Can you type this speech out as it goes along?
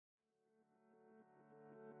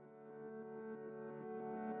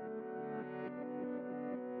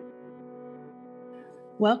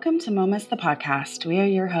Welcome to Momus the podcast. We are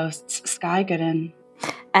your hosts, Skye Gooden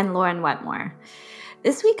and Lauren Wetmore.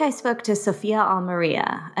 This week I spoke to Sophia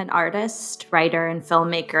Almeria, an artist, writer, and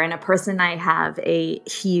filmmaker, and a person I have a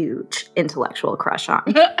huge intellectual crush on.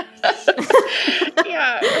 Yeah,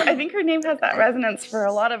 I think her name has that resonance for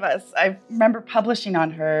a lot of us. I remember publishing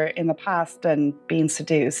on her in the past and being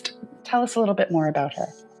seduced. Tell us a little bit more about her.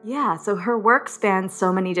 Yeah, so her work spans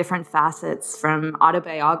so many different facets, from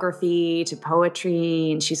autobiography to poetry,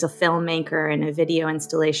 and she's a filmmaker and a video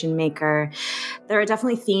installation maker. There are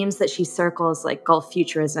definitely themes that she circles, like Gulf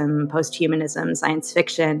futurism, posthumanism, science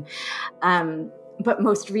fiction. But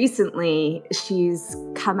most recently, she's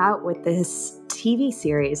come out with this TV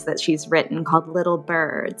series that she's written called Little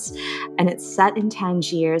Birds, and it's set in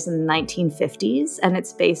Tangiers in the 1950s, and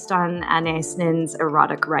it's based on Anais Nin's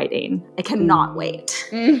erotic writing. I cannot wait.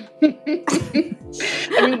 I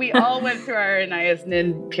mean, we all went through our Anais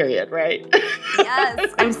Nin period, right?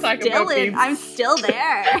 Yes, I'm still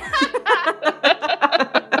there.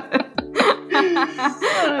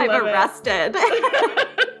 I'm arrested.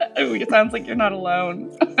 It sounds like you're not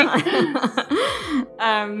alone.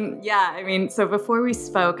 So before we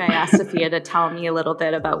spoke, I asked Sophia to tell me a little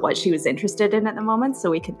bit about what she was interested in at the moment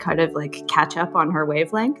so we could kind of like catch up on her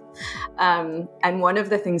wavelength. And one of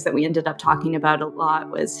the things that we ended up talking about a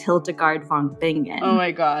lot was Hildegard von Bingen. Oh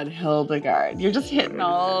my God, Hildegard. You're just hitting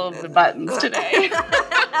all of the buttons today.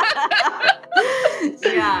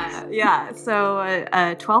 Yeah. So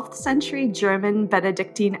a 12th century German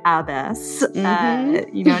Benedictine abbess,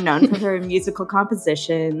 known for her musical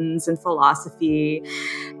compositions and philosophy.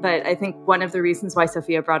 But I think one of the reasons why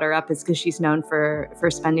Sophia brought her up is because she's known for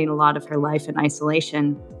spending a lot of her life in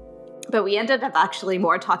isolation. But we ended up actually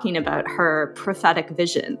more talking about her prophetic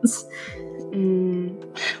visions.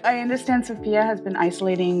 I understand Sophia has been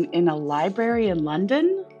isolating in a library in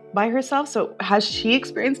London by herself. So has she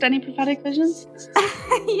experienced any prophetic visions?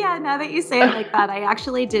 Yeah, now that you say it like that, I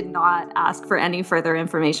actually did not ask for any further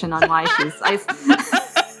information on why she's...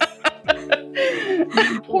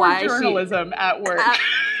 Poor journalism at work.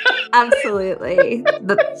 Absolutely.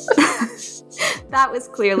 That was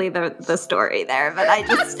clearly the story there, but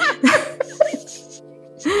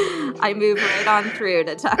I move right on through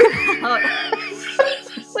to talk about...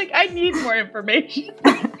 I need more information.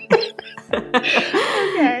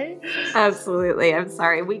 Okay. Absolutely. I'm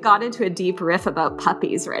sorry. We got into a deep riff about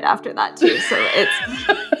puppies right after that too. So it's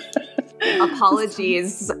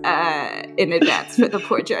apologies in advance for the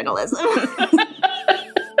poor journalism.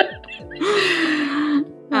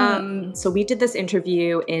 So we did this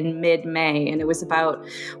interview in mid-May, and it was about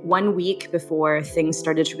 1 week before things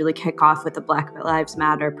started to really kick off with the Black Lives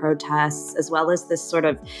Matter protests, as well as this sort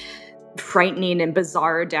of frightening and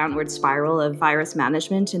bizarre downward spiral of virus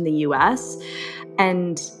management in the US.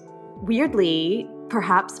 And weirdly,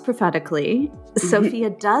 perhaps prophetically, Sophia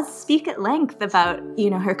does speak at length about,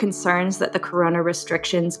 her concerns that the corona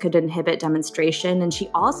restrictions could inhibit demonstration. And she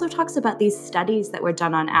also talks about these studies that were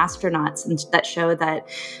done on astronauts and that show that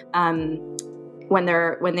when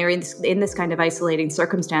they're in this kind of isolating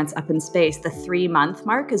circumstance up in space, the 3-month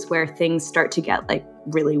mark is where things start to get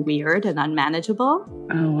really weird and unmanageable.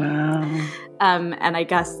 Oh, wow. And I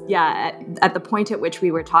guess, at the point at which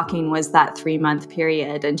we were talking was that 3-month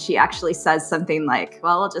period. And she actually says something like,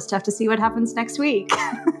 well, we'll just have to see what happens next week.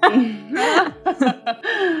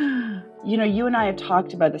 You and I have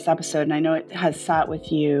talked about this episode, and I know it has sat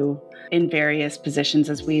with you in various positions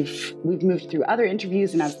as we've moved through other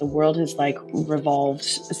interviews and as the world has revolved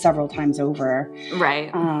several times over.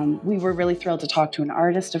 Right. We were really thrilled to talk to an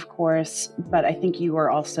artist, of course, but I think you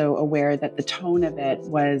were also aware that the tone of it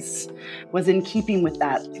was in keeping with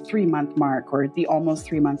that 3-month mark, or the almost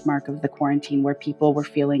 3-month mark of the quarantine, where people were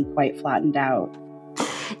feeling quite flattened out.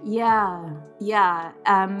 Yeah.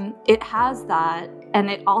 It has that. And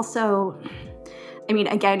it also,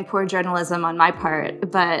 again, poor journalism on my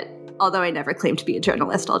part, but although I never claimed to be a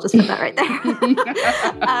journalist, I'll just put that right there.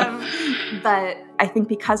 But I think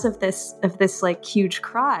because of this huge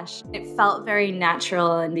crush, it felt very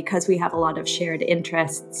natural. And because we have a lot of shared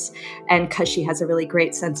interests, and because she has a really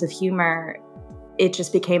great sense of humor, it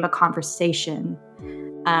just became a conversation.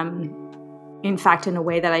 In fact, in a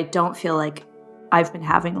way that I don't feel like I've been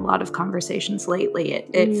having a lot of conversations lately.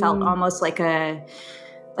 It felt almost like a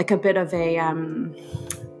bit of a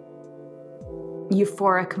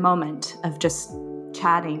euphoric moment of just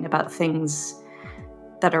chatting about things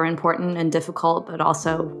that are important and difficult, but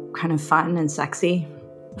also kind of fun and sexy.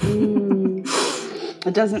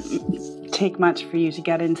 It doesn't take much for you to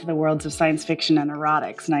get into the worlds of science fiction and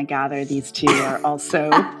erotics, and I gather these two are also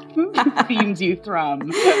themes you thrum.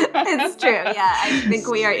 It's true. Yeah, I think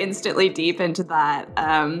we are instantly deep into that.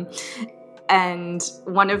 And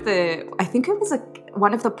one of the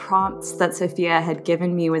prompts that Sophia had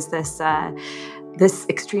given me was this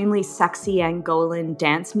extremely sexy Angolan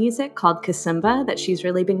dance music called Kasimba that she's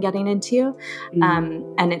really been getting into.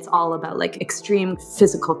 And it's all about like extreme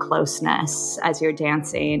physical closeness as you're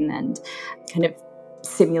dancing and kind of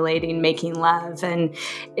simulating making love. And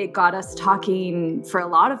it got us talking for a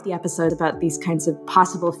lot of the episode about these kinds of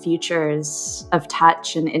possible futures of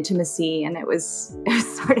touch and intimacy. And it was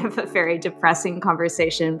sort of a very depressing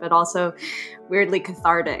conversation, but also weirdly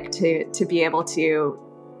cathartic to be able to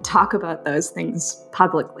talk about those things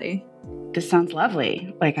publicly. This sounds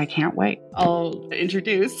lovely. Like, I can't wait. I'll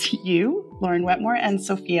introduce you, Lauren Wetmore, and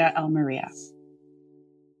Sophia L. Maria.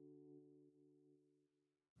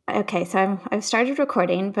 Okay, so I've started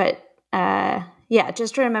recording, but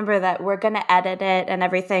just remember that we're going to edit it and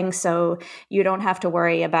everything, so you don't have to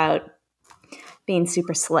worry about being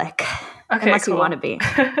super slick. Okay, unless cool. You want to be.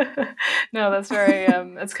 No, that's very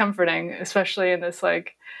it's comforting, especially in this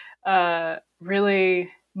like really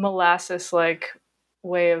molasses-like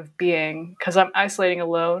way of being, because I'm isolating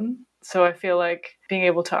alone. So I feel like being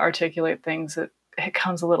able to articulate things, it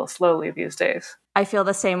comes a little slowly these days. I feel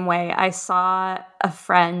the same way. I saw a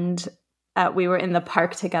friend, we were in the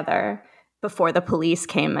park together before the police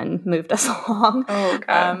came and moved us along. Oh,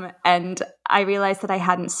 God. And I realized that I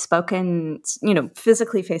hadn't spoken,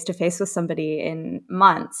 physically face-to-face with somebody in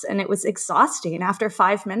months. And it was exhausting. After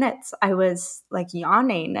 5 minutes, I was like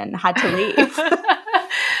yawning and had to leave.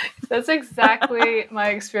 That's exactly my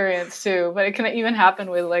experience too. But it can even happen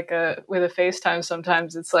with a FaceTime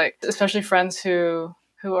sometimes. It's like, especially friends who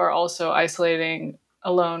are also isolating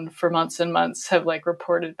alone for months and months have like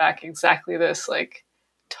reported back exactly this, like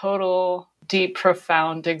total, deep,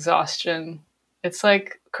 profound exhaustion. It's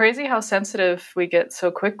like crazy how sensitive we get so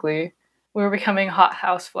quickly. We were becoming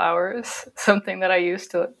hothouse flowers, something that I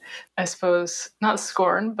used to, I suppose, not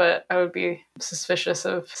scorn, but I would be suspicious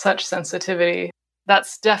of such sensitivity.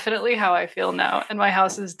 That's definitely how I feel now. And my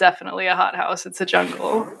house is definitely a hothouse. It's a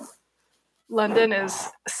jungle. London is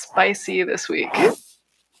spicy this week.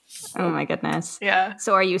 Oh my goodness. Yeah.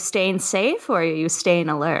 So are you staying safe or are you staying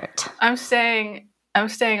alert? I'm staying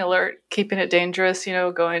alert, keeping it dangerous,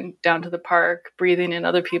 going down to the park, breathing in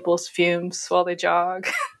other people's fumes while they jog,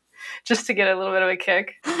 just to get a little bit of a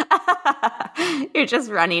kick. You're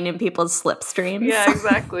just running in people's slipstreams. Yeah,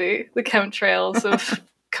 exactly. The chemtrails of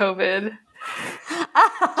COVID.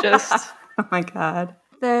 Oh my God.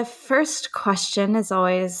 The first question is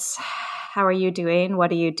always, how are you doing?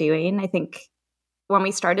 What are you doing? I think when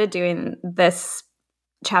we started doing this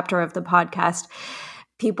chapter of the podcast,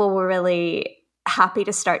 people were really happy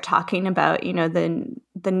to start talking about,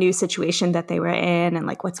 the new situation that they were in and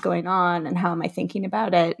like what's going on and how am I thinking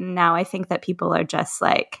about it. And now I think that people are just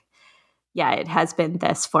like, yeah, it has been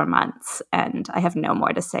this for months and I have no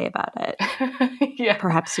more to say about it. Yeah.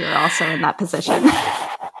 Perhaps you're also in that position.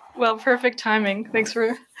 Well, perfect timing. Thanks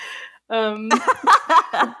for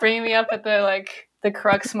bringing me up at the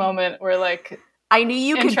crux moment where like I knew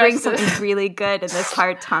you could bring something really good in this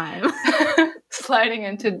hard time. Sliding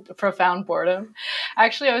into profound boredom.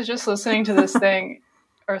 Actually, I was just listening to this thing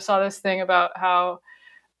or saw this thing about how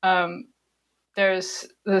there's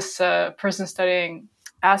this person studying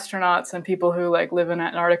astronauts and people who like live in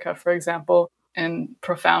Antarctica, for example, in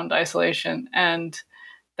profound isolation, and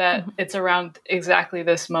that it's around exactly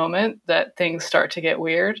this moment that things start to get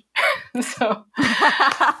weird. So,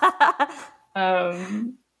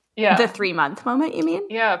 yeah. The 3-month moment, you mean?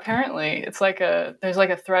 Yeah, apparently it's like there's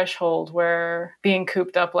like a threshold where being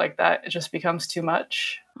cooped up like that, it just becomes too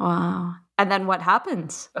much. Wow. And then what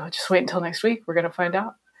happens? Oh, just wait until next week. We're going to find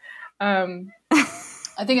out.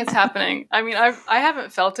 I think it's happening. I mean, I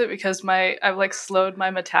haven't felt it because I've like slowed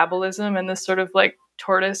my metabolism in this sort of like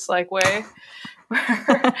tortoise like way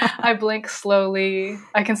where I blink slowly.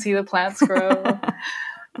 I can see the plants grow.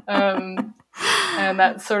 And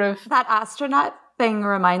that sort of... That astronaut thing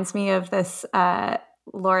reminds me of this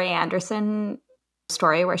Laurie Anderson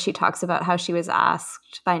story where she talks about how she was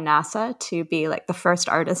asked by NASA to be like the first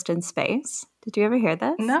artist in space. Did you ever hear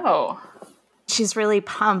this? No. She's really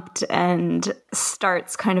pumped and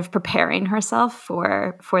starts kind of preparing herself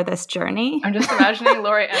for this journey. I'm just imagining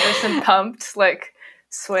Laurie Anderson pumped, like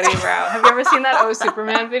sweaty brow. Have you ever seen that Oh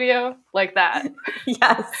Superman video? Like that.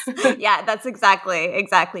 Yes. Yeah, that's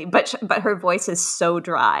exactly. But her voice is so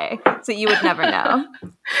dry, so you would never know.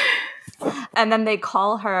 And then they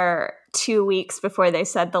call her 2 weweeks before they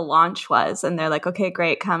said the launch was, and they're like, okay,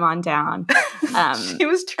 great, come on down. She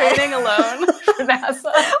was training alone for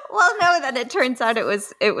NASA. Well, no, then it turns out it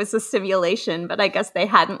was a simulation, but I guess they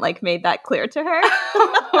hadn't like made that clear to her.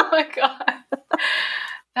 Oh my God.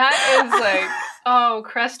 That is like, oh,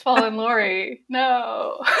 crestfallen Lori.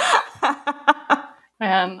 No.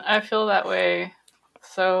 Man, I feel that way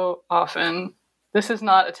so often. This is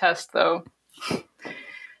not a test, though.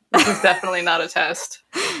 This is definitely not a test.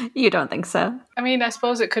 You don't think so? I mean, I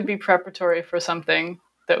suppose it could be preparatory for something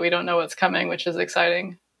that we don't know what's coming, which is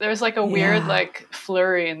exciting. There's like a weird like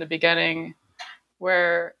flurry in the beginning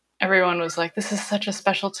where everyone was like, this is such a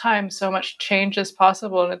special time. So much change is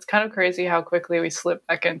possible. And it's kind of crazy how quickly we slip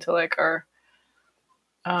back into like our,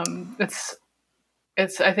 it's,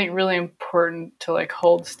 I think, really important to like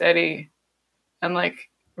hold steady and like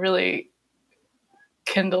really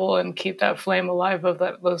kindle and keep that flame alive of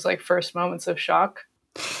those like first moments of shock.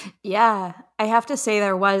 Yeah, I have to say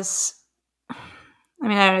there was, I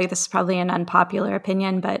mean, I don't know, this is probably an unpopular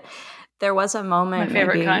opinion, but there was a moment. My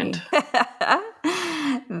favorite kind.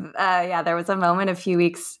 There was a moment a few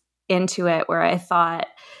weeks into it where I thought,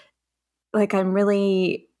 like, I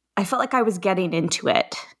felt like I was getting into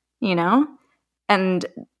it, you know? And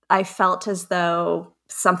I felt as though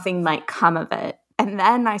something might come of it. And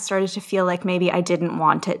then I started to feel like maybe I didn't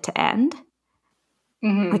want it to end.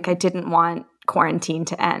 Mm-hmm. Like I didn't want quarantine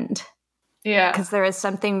to end. Yeah. Because there is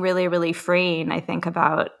something really, really freeing, I think,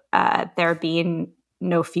 about there being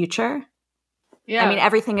no future. Yeah. I mean,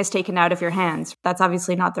 everything is taken out of your hands. That's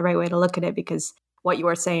obviously not the right way to look at it, because what you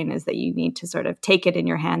are saying is that you need to sort of take it in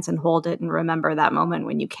your hands and hold it and remember that moment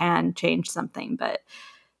when you can change something. But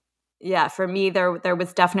yeah, for me, there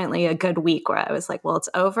was definitely a good week where I was like, well, it's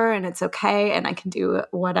over and it's okay and I can do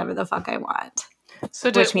whatever the fuck I want. So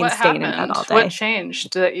which means staying in bed all day. What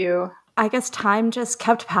changed that you... I guess time just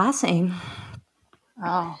kept passing.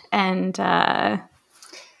 Oh. And I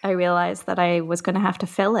realized that I was going to have to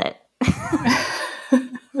fill it.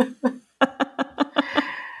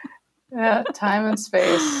 Yeah, time and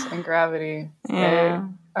space and gravity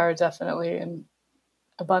are definitely in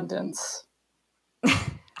abundance.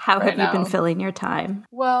 How have you been filling your time?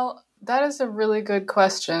 Well, that is a really good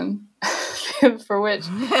question for which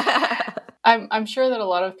I'm sure that a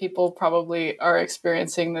lot of people probably are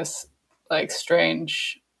experiencing this like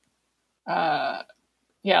strange like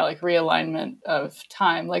realignment of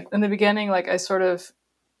time. Like in the beginning, like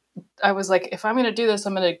I was like, if I'm going to do this,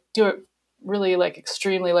 I'm going to do it really like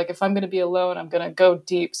extremely. Like if I'm going to be alone, I'm going to go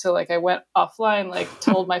deep. So like I went offline, like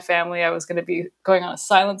told my family I was going to be going on a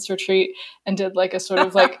silence retreat and did like a sort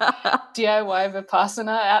of like DIY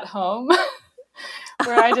Vipassana at home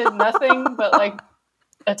where I did nothing but like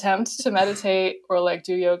attempt to meditate or like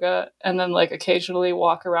do yoga and then like occasionally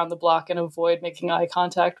walk around the block and avoid making eye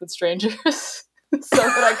contact with strangers so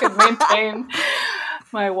that I could maintain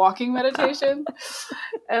my walking meditation,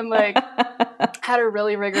 and like had a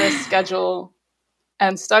really rigorous schedule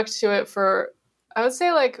and stuck to it for, I would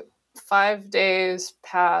say, like 5 days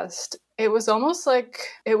past. It was almost like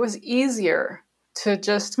it was easier to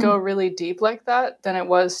just go really deep like that than it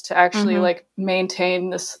was to actually like maintain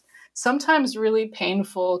this sometimes really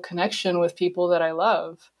painful connection with people that I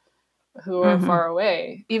love who are far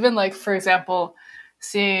away. Even like, for example,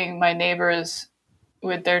 seeing my neighbors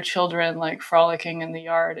with their children like frolicking in the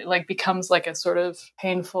yard, it like becomes like a sort of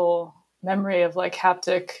painful memory of like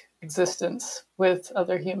haptic existence with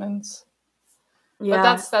other humans. Yeah, but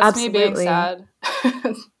that's absolutely. Me being sad.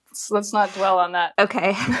 So let's not dwell on that.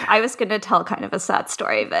 Okay. I was going to tell kind of a sad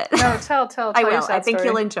story, but no, tell I will. Your sad I think story.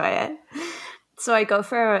 You'll enjoy it. So I go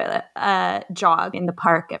for a jog in the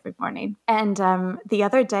park every morning. And the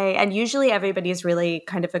other day, and usually everybody's really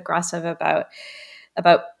kind of aggressive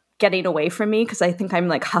about getting away from me because I think I'm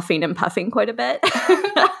like huffing and puffing quite a bit.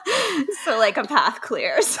 So like a path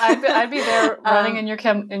clears. I'd be there running in your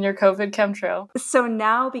COVID chemtrail. So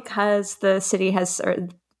now because the city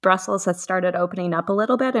Brussels has started opening up a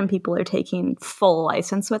little bit and people are taking full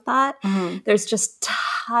license with that, there's just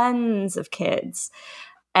tons of kids.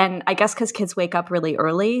 And I guess because kids wake up really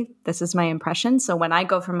early, this is my impression. So when I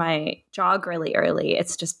go for my jog really early,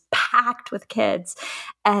 it's just packed with kids.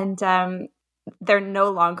 And they're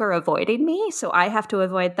no longer avoiding me, so I have to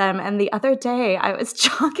avoid them. And the other day I was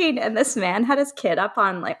jogging and this man had his kid up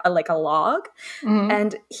on like a log,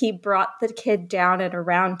 and he brought the kid down and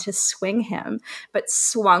around to swing him, but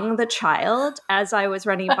swung the child as I was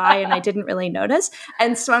running by and I didn't really notice,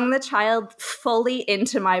 and swung the child fully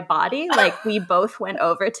into my body. Like we both went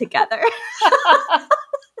over together.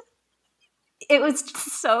 It was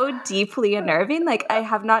so deeply unnerving. Like I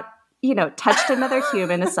have not touched another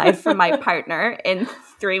human aside from my partner in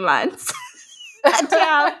 3 months. And to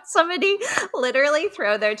have somebody literally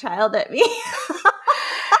throw their child at me.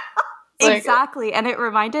 Exactly. And it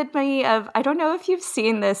reminded me of, I don't know if you've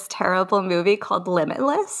seen this terrible movie called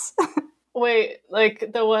Limitless. Wait,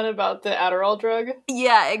 like the one about the Adderall drug?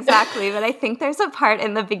 Yeah, exactly. But I think there's a part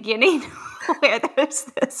in the beginning where there's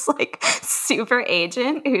this like super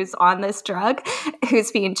agent who's on this drug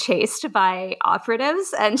who's being chased by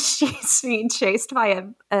operatives, and she's being chased by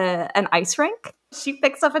an ice rink. She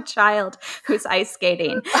picks up a child who's ice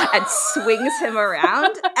skating and swings him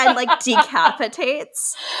around and like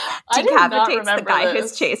decapitates the guy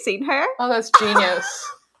who's chasing her. Oh, that's genius.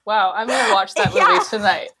 Wow, I'm going to watch that movie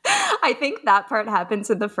tonight. I think that part happens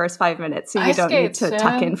in the first 5 minutes, so you don't need to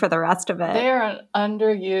tuck in for the rest of it. They are an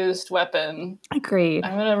underused weapon. Agreed.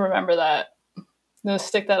 I'm going to remember that. I'm going to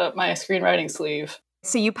stick that up my screenwriting sleeve.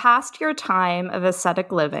 So you passed your time of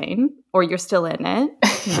ascetic living, or you're still in it?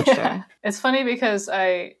 I'm not sure. It's funny because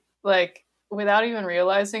I, like, without even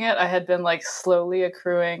realizing it, I had been, like, slowly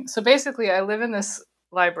accruing. So basically, I live in this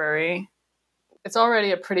library. It's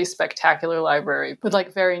already a pretty spectacular library with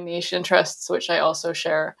like very niche interests, which I also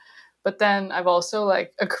share. But then I've also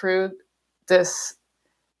like accrued this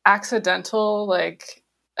accidental, like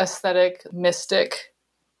aesthetic, mystic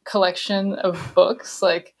collection of books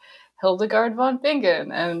like Hildegard von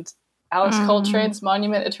Bingen and Alex Coltrane's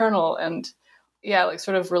Monument Eternal, and like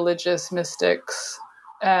sort of religious mystics.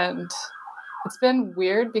 And it's been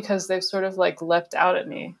weird because they've sort of like leapt out at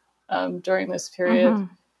me during this period.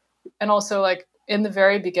 And also like in the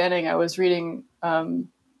very beginning, I was reading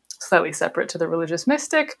slightly separate to the religious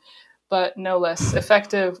mystic, but no less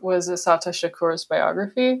effective, was Assata Shakur's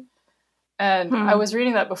biography. And I was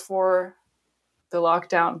reading that before the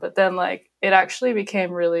lockdown, but then like it actually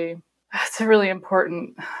became it's a really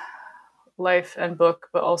important life and book,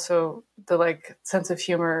 but also the like sense of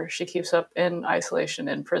humor she keeps up in isolation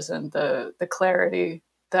in prison, the clarity,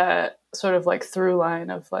 that sort of like through line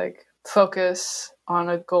of like focus on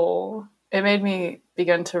a goal. It made me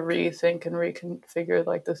begin to rethink and reconfigure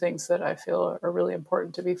like the things that I feel are really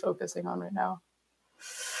important to be focusing on right now.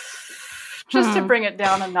 Just to bring it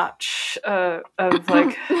down a notch of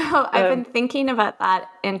like... No, I've been thinking about that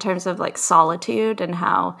in terms of like solitude and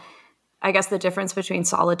how, I guess, the difference between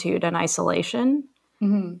solitude and isolation.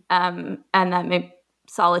 And that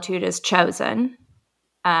solitude is chosen.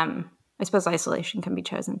 I suppose isolation can be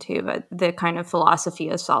chosen too, but the kind of philosophy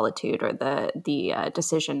of solitude, or the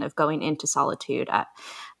decision of going into solitude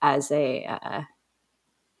as I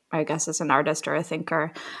guess as an artist or a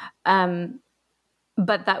thinker,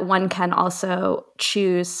 but that one can also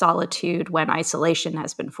choose solitude when isolation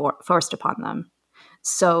has been forced upon them.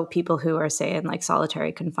 So people who are, say, in like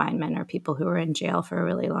solitary confinement, or people who are in jail for a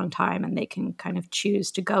really long time, and they can kind of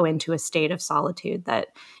choose to go into a state of solitude that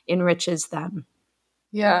enriches them.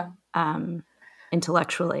 Yeah.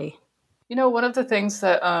 Intellectually. You know, one of the things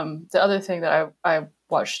that the other thing that I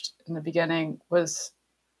watched in the beginning was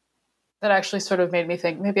that actually sort of made me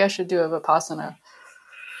think maybe I should do a Vipassana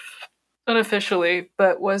unofficially,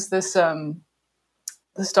 but was this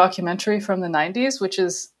documentary from the 90s, which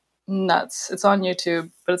is nuts. It's on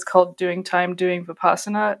YouTube, but it's called Doing Time Doing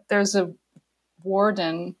Vipassana. There's a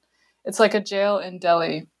warden. It's like a jail in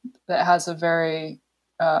Delhi that has a very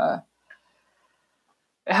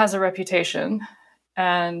it has a reputation,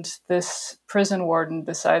 and this prison warden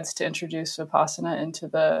decides to introduce Vipassana into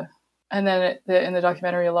and then in the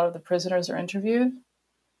documentary, a lot of the prisoners are interviewed.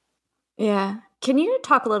 Yeah. Can you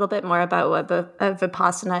talk a little bit more about what a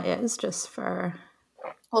Vipassana is, just for...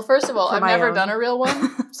 Well, first of all, I've never done a real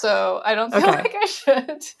one, so I don't feel like I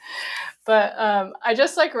should. But I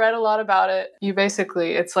just like read a lot about it.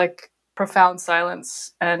 It's like profound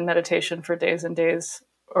silence and meditation for days and days,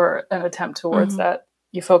 or an attempt towards that.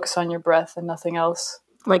 You focus on your breath and nothing else.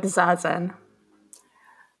 Like Zazen.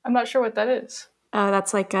 I'm not sure what that is.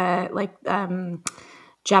 That's like a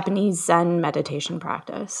Japanese Zen meditation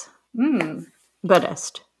practice.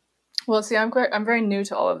 Buddhist. Well, see, I'm very new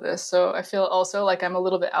to all of this, so I feel also like I'm a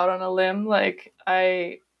little bit out on a limb. Like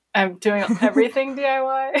I'm doing everything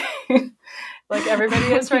DIY, like everybody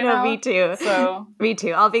is right now. Me too. So me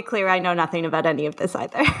too. I'll be clear, I know nothing about any of this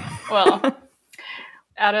either. Well.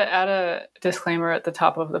 Add a disclaimer at the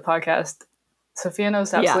top of the podcast. Sophia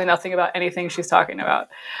knows absolutely nothing about anything she's talking about.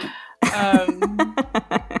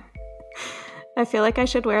 I feel like I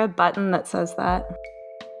should wear a button that says that.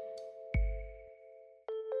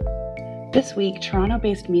 This week,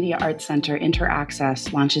 Toronto-based media arts centre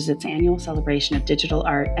Interaccess launches its annual celebration of digital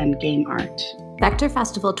art and game art. Vector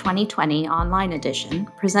Festival 2020 Online Edition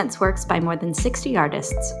presents works by more than 60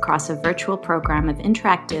 artists across a virtual program of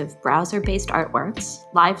interactive, browser-based artworks,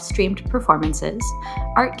 live-streamed performances,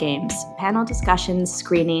 art games, panel discussions,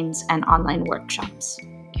 screenings, and online workshops.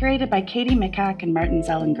 Curated by Katie Mikak and Martin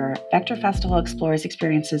Zellinger, Vector Festival explores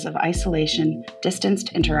experiences of isolation,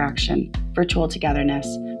 distanced interaction, virtual togetherness,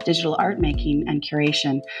 digital art making, and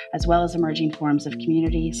curation, as well as emerging forms of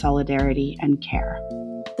community, solidarity, and care.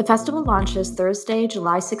 The festival launches Thursday,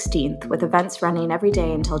 July 16th, with events running every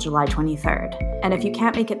day until July 23rd. And if you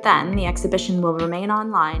can't make it then, the exhibition will remain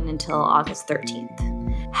online until August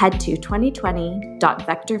 13th. Head to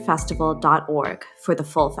 2020.vectorfestival.org for the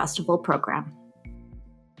full festival program.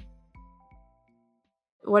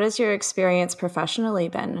 What has your experience professionally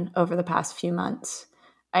been over the past few months?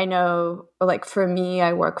 I know, like for me,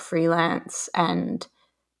 I work freelance and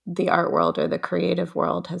the art world or the creative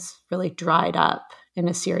world has really dried up in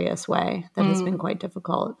a serious way that has been quite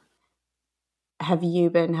difficult. Have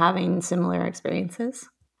you been having similar experiences?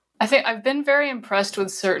 I think I've been very impressed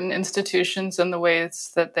with certain institutions and the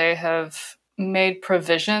ways that they have made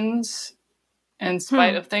provisions in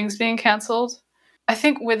spite of things being canceled. I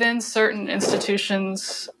think within certain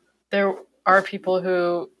institutions, there are people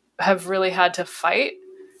who have really had to fight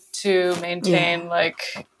to maintain,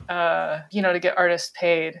 to get artists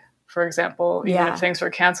paid, for example, even if things were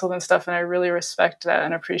canceled and stuff. And I really respect that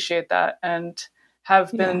and appreciate that and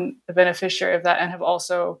have been the beneficiary of that and have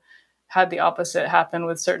also had the opposite happen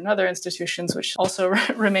with certain other institutions, which also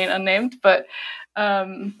remain unnamed, but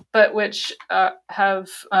which have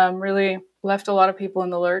really left a lot of people in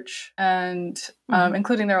the lurch and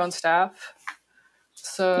including their own staff.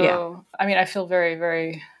 So, I mean, I feel very,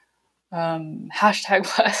 very hashtag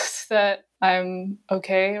blessed that I'm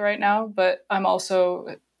okay right now, but I'm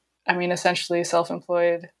also, essentially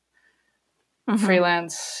self-employed,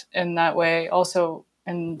 freelance in that way, also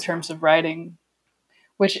in terms of writing,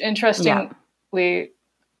 which interestingly,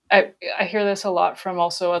 I hear this a lot from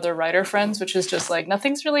also other writer friends, which is just like,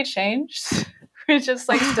 nothing's really changed. We're just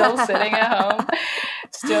like still sitting at home,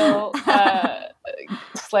 still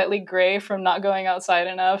slightly gray from not going outside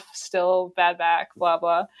enough, still bad back, blah,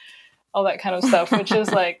 blah, all that kind of stuff, which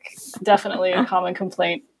is like definitely a common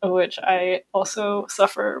complaint of which I also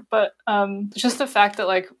suffer. But just the fact that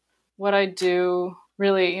like what I do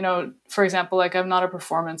really, for example, like I'm not a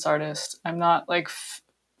performance artist. I'm not like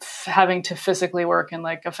having to physically work in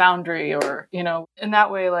like a foundry or, in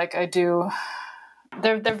that way, like I do.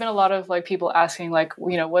 There've been a lot of like people asking like,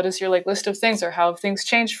 what is your like list of things or how have things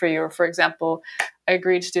changed for you? Or for example, I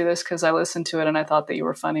agreed to do this because I listened to it and I thought that you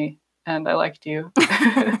were funny and I liked you.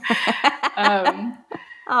 Thank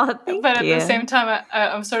but at you. the same time,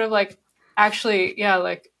 I'm sort of like, actually,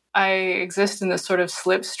 like I exist in this sort of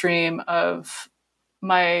slipstream of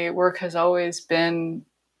my work has always been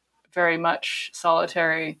very much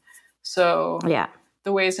solitary. So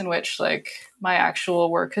the ways in which like my actual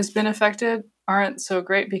work has been affected aren't so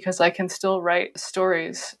great because I can still write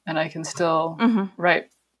stories and I can still write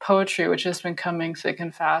poetry, which has been coming thick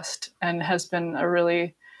and fast and has been a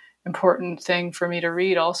really important thing for me to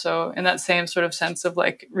read also in that same sort of sense of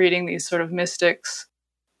like reading these sort of mystics.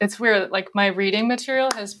 It's weird, like my reading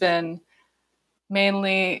material has been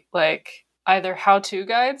mainly like either how-to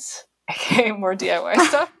guides, aka more DIY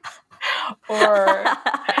stuff, or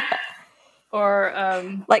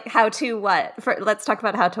like how to what? Let's talk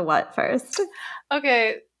about how to what first.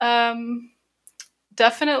 Okay,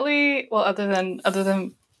 definitely. Well, other than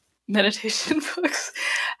meditation books,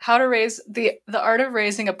 how to raise the art of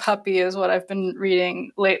raising a puppy is what I've been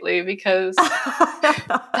reading lately because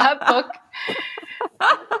that book.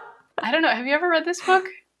 I don't know. Have you ever read this book?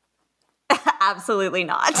 Absolutely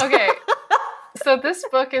not. Okay, so this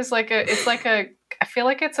book is I feel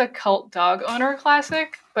like it's a cult dog owner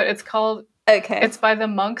classic, but it's called. It's by the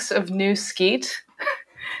monks of New Skeet.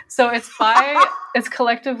 So it's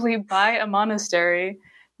collectively by a monastery,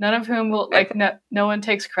 none of whom will no one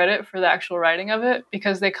takes credit for the actual writing of it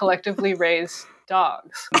because they collectively raise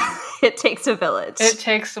dogs. It takes a village. It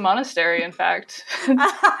takes a monastery, in fact.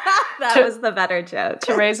 That was the better joke.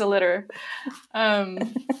 To raise a litter.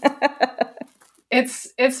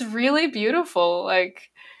 It's really beautiful. Like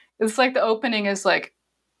it's like the opening is like,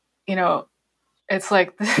 it's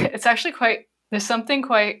like, it's actually quite, there's something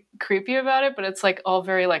quite creepy about it, but it's like all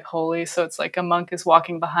very like holy. So it's like a monk is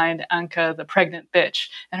walking behind Anka, the pregnant bitch,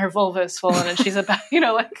 and her vulva is swollen and she's about,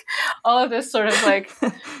 like all of this sort of like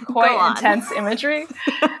quite intense imagery.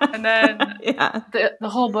 And then the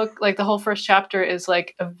whole book, like the whole first chapter is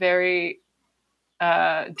like a very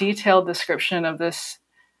detailed description of this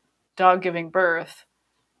dog giving birth,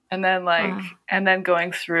 and then and then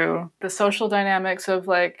going through the social dynamics of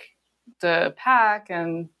like the pack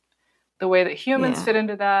and the way that humans fit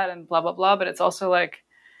into that and blah blah blah. But it's also like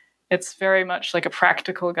it's very much like a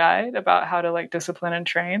practical guide about how to like discipline and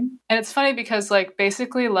train. And it's funny because like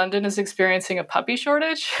basically London is experiencing a puppy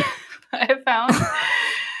shortage. I have found.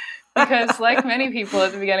 Because like many people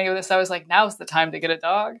at the beginning of this, I was like, now's the time to get a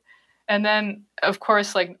dog. And then, of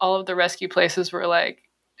course, like all of the rescue places were like,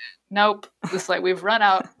 nope, it's like we've run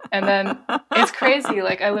out. And then it's crazy.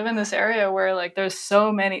 Like I live in this area where like there's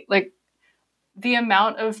so many, like the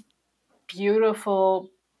amount of beautiful,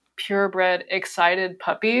 purebred, excited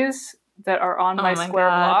puppies that are on my square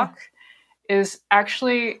block is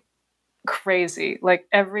actually crazy. Like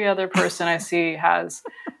every other person I see has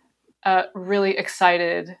a really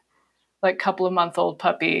excited like couple of month old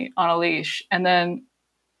puppy on a leash. And then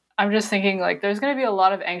I'm just thinking like there's going to be a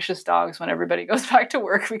lot of anxious dogs when everybody goes back to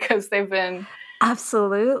work because they've been.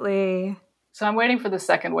 Absolutely. So I'm waiting for the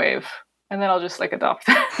second wave and then I'll just like adopt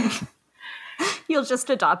them. You'll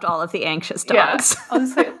just adopt all of the anxious dogs. Yeah. I'll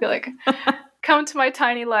just be like, come to my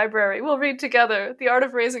tiny library. We'll read together The Art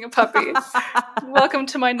of Raising a Puppy. Welcome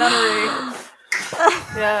to my nunnery.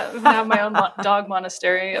 Yeah. I have my own dog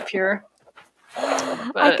monastery up here.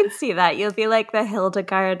 But I can see that. You'll be like the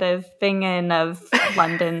Hildegard of Bingen of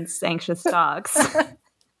London's anxious dogs.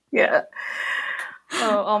 Yeah.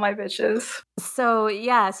 Oh, all my bitches. So,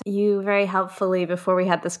 yes, you very helpfully, before we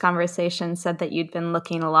had this conversation, said that you'd been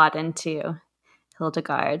looking a lot into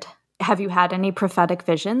Hildegard. Have you had any prophetic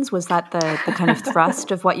visions? Was that the kind of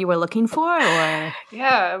thrust of what you were looking for? Or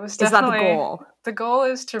yeah, it was definitely. Is that the goal? The goal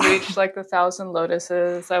is to reach like the 1,000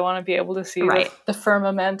 lotuses. I want to be able to see the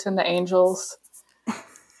firmament and the angels.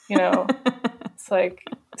 You know, it's like,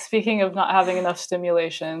 speaking of not having enough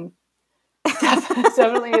stimulation,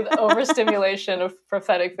 definitely the overstimulation of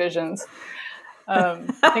prophetic visions. I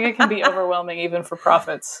think it can be overwhelming even for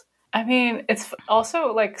prophets. I mean, it's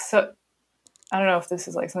also like, so I don't know if this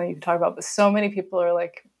is like something you can talk about, but so many people are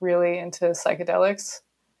like really into psychedelics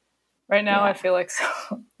right now. I feel like so.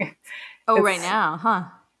 Right now, huh?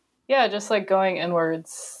 Yeah, just like going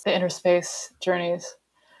inwards, the inner space journeys.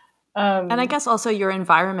 And I guess also your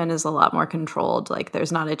environment is a lot more controlled. Like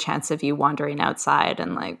there's not a chance of you wandering outside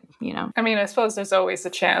and like, you know. I mean, I suppose there's always a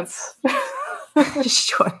chance.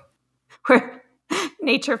 Sure. Where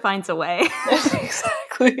nature finds a way.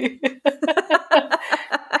 Exactly.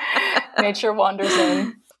 Nature wanders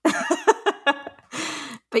in.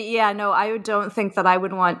 But yeah, no, I don't think that I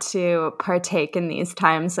would want to partake in these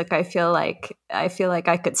times. Like I feel like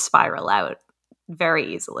I could spiral out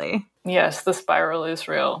very easily. Yes, the spiral is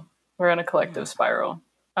real. We're in a collective spiral.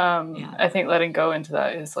 I think letting go into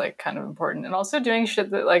that is like kind of important. And also doing shit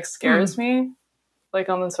that like scares me, like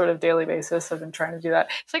on the sort of daily basis. I've been trying to do that.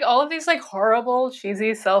 It's like all of these like horrible,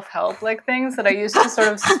 cheesy self-help like things that I used to sort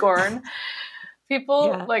of scorn.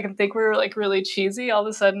 People like think we're like really cheesy. All of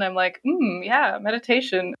a sudden I'm like, yeah,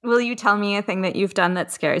 meditation. Will you tell me a thing that you've done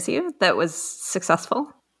that scares you that was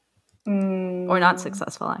successful? Or not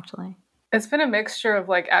successful, actually? It's been a mixture of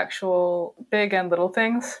like actual big and little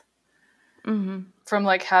things. From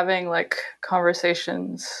like having like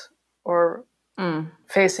conversations or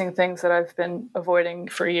facing things that I've been avoiding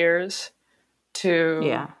for years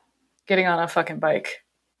to getting on a fucking bike,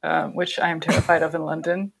 which I am terrified of in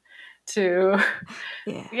London, to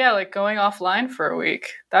like going offline for a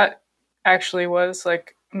week. That actually was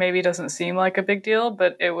like, maybe doesn't seem like a big deal,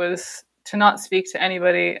 but it was to not speak to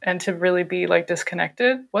anybody and to really be like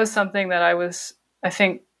disconnected was something that I was, I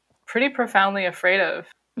think, pretty profoundly afraid of.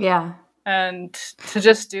 Yeah. And to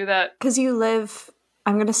just do that. Because you live,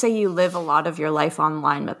 I'm going to say you live a lot of your life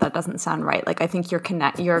online, but that doesn't sound right. Like I think your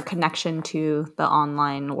connection to the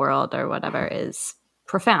online world or whatever is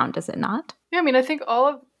profound, is it not? Yeah, I mean, I think all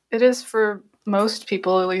of it is for most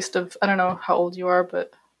people, at least of, I don't know how old you are,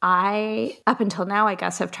 but I, up until now, I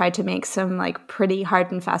guess, have tried to make some like pretty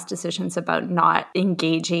hard and fast decisions about not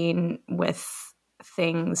engaging with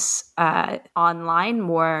things online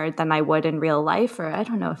more than I would in real life, or I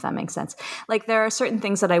don't know if that makes sense. Like there are certain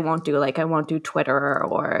things that I won't do, like I won't do Twitter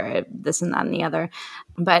or this and that and the other.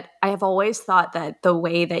 But I have always thought that the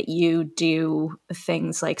way that you do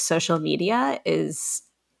things like social media is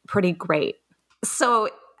pretty great. So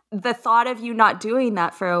the thought of you not doing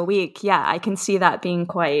that for a week, I can see that being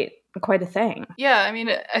quite a thing. Yeah, I mean,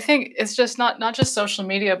 I think it's just not just social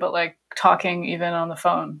media, but like talking even on the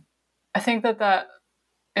phone. I think that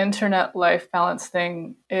internet life balance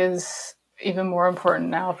thing is even more important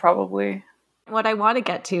now, probably. What I want to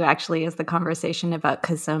get to actually is the conversation about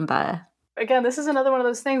Kazumba. again, this is another one of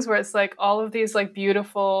those things where it's like all of these like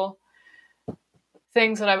beautiful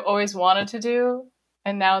things that I've always wanted to do,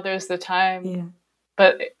 and now there's the time,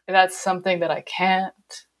 but that's something that I can't,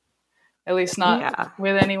 at least not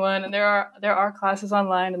with anyone. And there are classes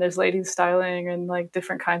online, and there's ladies styling and like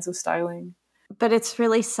different kinds of styling. But it's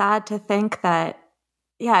really sad to think that,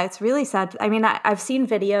 it's really sad. I mean, I've seen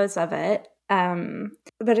videos of it,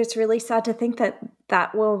 but it's really sad to think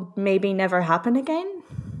that will maybe never happen again.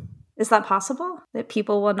 Is that possible? That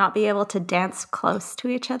people will not be able to dance close to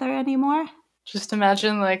each other anymore? Just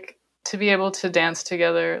imagine, like, to be able to dance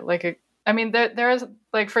together. Like, there is,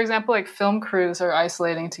 like, for example, like film crews are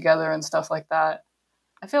isolating together and stuff like that.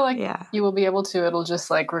 I feel like you will be able to. It'll just,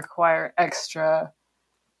 like, require extra,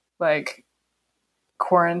 like,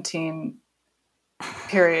 quarantine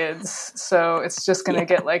periods. So it's just going to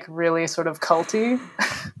get, like, really sort of culty.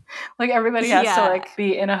 Like, everybody has to, like,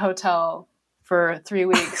 be in a hotel for 3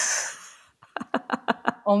 weeks.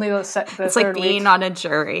 Only the it's third like being week. On a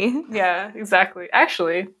jury. Yeah, exactly.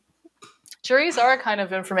 Actually, juries are a kind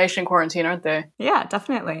of information quarantine, aren't they? Yeah,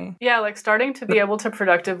 definitely. Yeah, like starting to be able to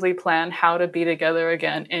productively plan how to be together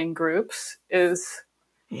again in groups is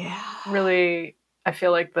really, I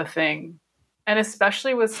feel like, the thing. And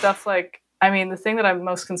especially with stuff like, the thing that I'm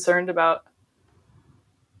most concerned about,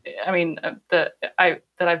 that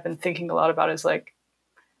I've been thinking a lot about is like,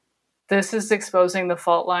 this is exposing the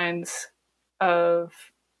fault lines of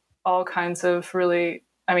all kinds of really,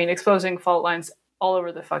 exposing fault lines all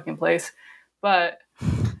over the fucking place. But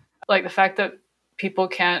like the fact that people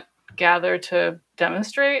can't gather to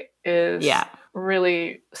demonstrate is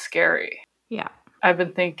really scary. Yeah. I've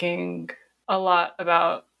been thinking a lot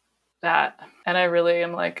about that. And I really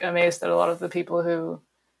am like amazed at a lot of the people who,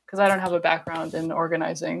 because I don't have a background in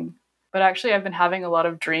organizing, but actually I've been having a lot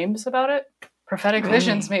of dreams about it. Prophetic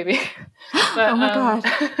visions, maybe. But, oh my God.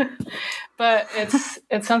 But it's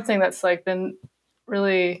something that's like been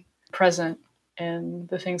really present in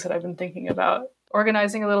the things that I've been thinking about.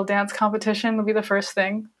 Organizing a little dance competition will be the first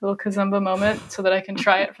thing, a little Kazumba moment, so that I can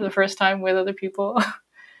try it for the first time with other people.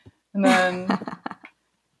 And then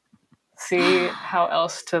see how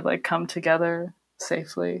else to like come together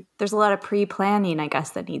safely. There's a lot of pre-planning, I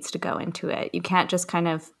guess, that needs to go into it. You can't just kind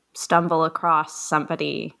of stumble across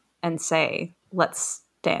somebody and say, let's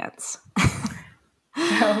dance.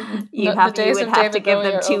 You would have to give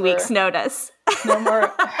them 2 weeks notice. No more.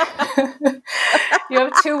 You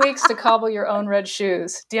have 2 weeks to cobble your own red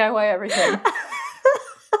shoes. DIY everything.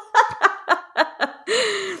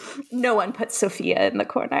 No one puts Sophia in the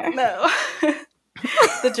corner. No.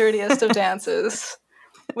 The dirtiest of dances.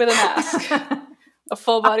 With a mask. A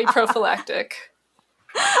full body prophylactic.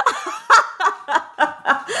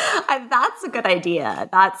 That's a good idea.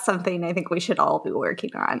 That's something I think we should all be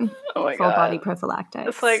working on. Oh my Full God. body prophylactics.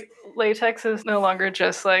 It's like latex is no longer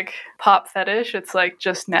just like pop fetish. It's like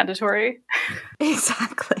just mandatory.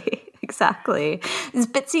 Exactly.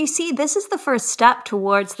 But see, this is the first step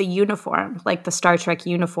towards the uniform, like the Star Trek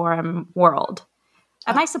uniform world.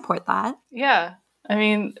 And I support that. Yeah.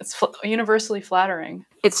 It's universally flattering.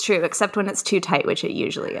 It's true, except when it's too tight, which it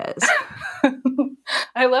usually is.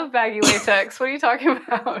 I love baggy latex. What are you talking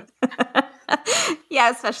about?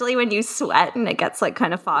 Yeah, especially when you sweat and it gets like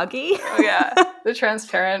kind of foggy. Oh yeah, the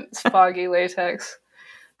transparent, foggy latex.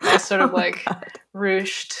 Nice sort of like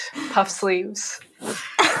ruched puff sleeves.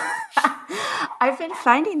 I've been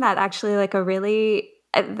finding that actually like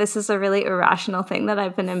this is a really irrational thing that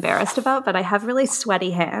I've been embarrassed about, but I have really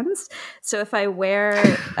sweaty hands. So if I wear,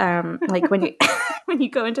 like when you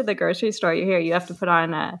go into the grocery store, you have to put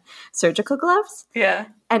on surgical gloves. Yeah.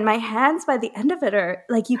 And my hands by the end of it are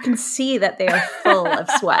like, you can see that they are full of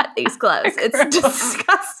sweat, these gloves. It's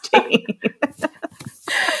disgusting.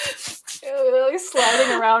 Like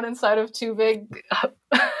sliding around inside of two big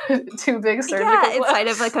surgical gloves. Inside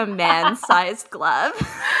of like a man-sized glove.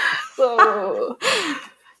 So,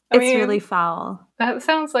 it's really foul. That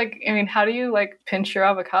sounds like, how do you like pinch your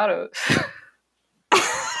avocados?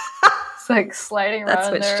 It's like sliding around. That's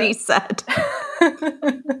what there. She said.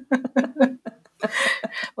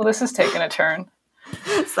 Well, this is taking a turn.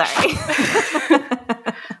 Sorry.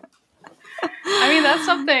 That's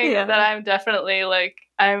something that I'm definitely like,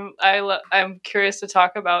 I'm curious to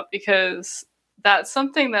talk about, because that's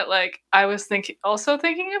something that like I was thinking about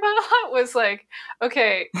a lot, was like,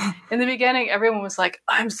 okay, in the beginning everyone was like,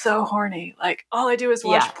 I'm so horny, like all I do is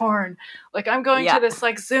watch porn, like I'm going to this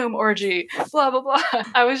like Zoom orgy, blah blah blah.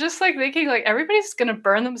 I was just like thinking like everybody's gonna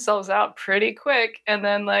burn themselves out pretty quick, and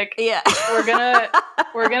then like we're gonna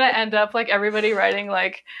end up like everybody writing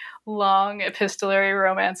like long epistolary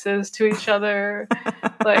romances to each other,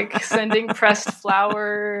 like sending pressed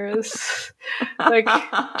flowers, like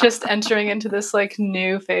just entering into this like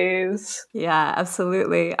new phase. Yeah,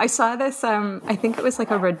 absolutely. I saw this, I think it was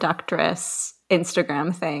like a Reductress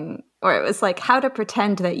Instagram thing, or it was like how to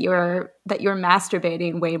pretend that you're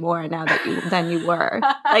masturbating way more now than you were.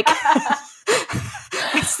 Like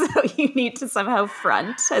so you need to somehow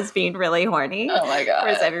front as being really horny. Oh my God.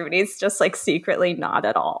 Whereas everybody's just like secretly not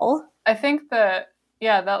at all. I think that,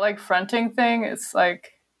 yeah, that like fronting thing, it's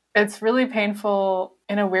like, it's really painful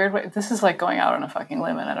in a weird way. This is like going out on a fucking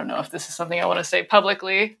limb, and I don't know if this is something I want to say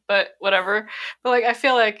publicly, but whatever. But like, I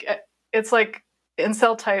feel like it's like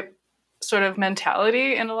incel type sort of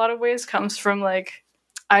mentality in a lot of ways comes from like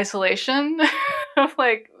isolation of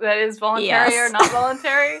like that is voluntary or not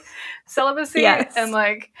voluntary celibacy. And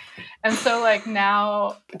so like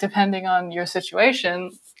now, depending on your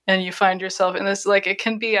situation, and you find yourself in this, like it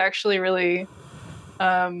can be actually really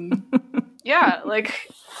yeah, like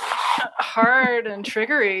hard and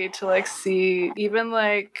triggery to like see even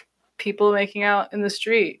like people making out in the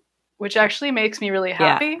street, which actually makes me really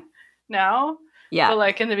happy now. Yeah. But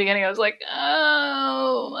like in the beginning I was like,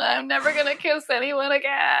 oh, I'm never gonna kiss anyone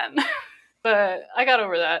again. But I got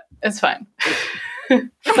over that. It's fine.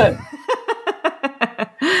 But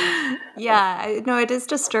yeah, no, it is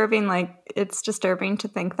disturbing. Like it's disturbing to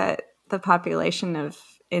think that the population of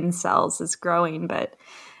incels is growing, but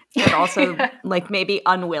also like maybe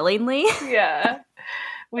unwillingly. Yeah.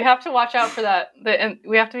 We have to watch out for that. And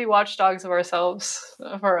we have to be watchdogs of ourselves,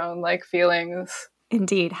 of our own like feelings.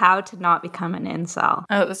 Indeed. How to not become an incel.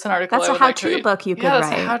 Oh, that's an article. That's a how-to book you could write. Yeah,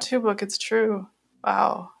 that's a how-to book. It's true.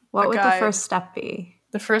 Wow. What would the first step be?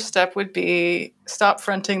 The first step would be stop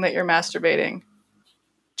fronting that you're masturbating.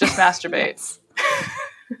 Just masturbate.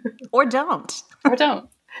 Or don't. Or don't.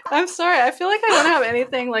 I'm sorry. I feel like I don't have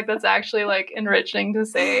anything like that's actually like enriching to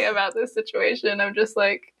say about this situation. I'm just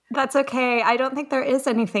like, that's okay. I don't think there is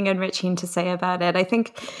anything enriching to say about it. I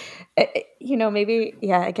think, maybe,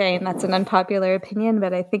 again, that's an unpopular opinion,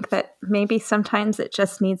 but I think that maybe sometimes it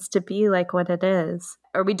just needs to be like what it is.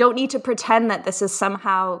 Or we don't need to pretend that this is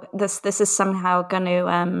somehow going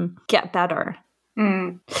to get better.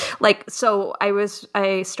 Mm. Like, so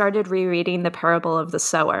I started rereading The Parable of the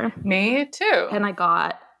Sower. Me too. And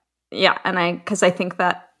because I think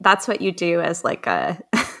that that's what you do as like a,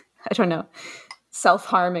 I don't know,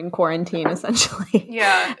 self-harm in quarantine, essentially.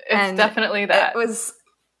 Yeah, it's definitely that.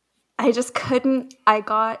 I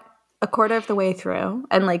got a quarter of the way through,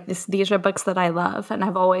 and like these are books that I love and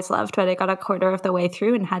I've always loved, but I got a quarter of the way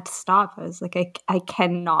through and had to stop. I was like, I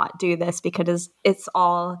cannot do this because it's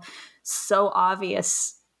all so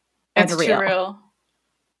obvious and it's real. Too real.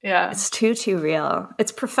 Yeah. It's too real.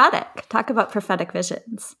 It's prophetic. Talk about prophetic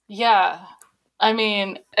visions. Yeah. I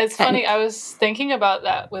mean, it's funny. I was thinking about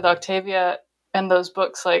that with Octavia and those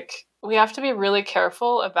books. Like, we have to be really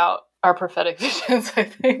careful about our prophetic visions, I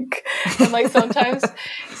think. And like sometimes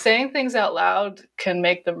saying things out loud can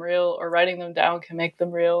make them real, or writing them down can make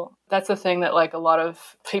them real. That's the thing that like a lot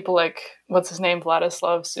of people like, what's his name,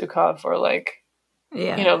 Vladislav Sukov, or like,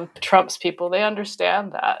 Trump's people, they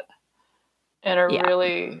understand that in a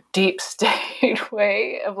really deep state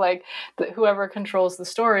way of like whoever controls the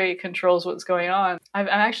story controls what's going on. I'm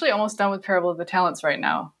actually almost done with Parable of the Talents right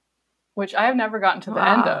now, which I have never gotten to the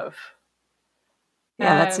end of.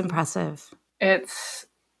 Yeah, that's impressive. I've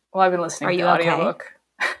been listening to the audiobook.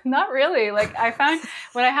 Not really. Like I found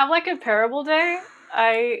when I have like a parable day,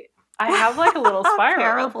 I have like a little spiral.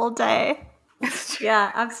 Parable day. Yeah,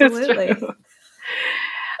 absolutely.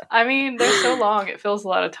 I mean, they're so long, it fills a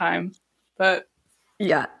lot of time. But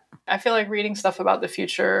yeah, I feel like reading stuff about the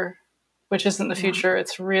future, which isn't the future,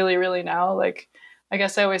 it's really, really now. Like, I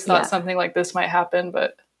guess I always thought something like this might happen,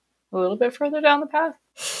 but a little bit further down the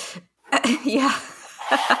path. Yeah.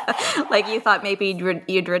 Like you thought maybe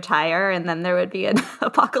you'd retire and then there would be an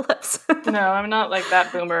apocalypse. No, I'm not like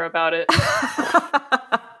that boomer about it.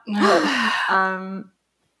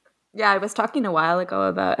 Yeah, I was talking a while ago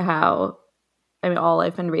about how, I mean, all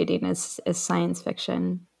I've been reading is science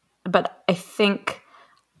fiction. But I think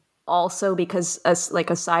also because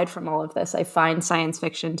aside from all of this, I find science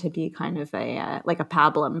fiction to be kind of a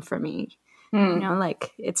pablum for me.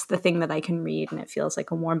 Like it's the thing that I can read and it feels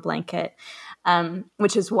like a warm blanket,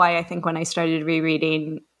 which is why I think when I started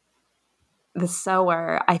rereading The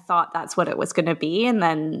Sower, I thought that's what it was going to be. And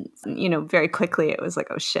then, very quickly it was like,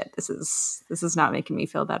 oh shit, this is not making me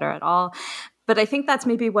feel better at all. But I think that's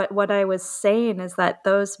maybe what I was saying is that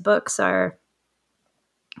those books are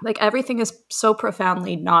like everything is so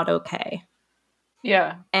profoundly not okay.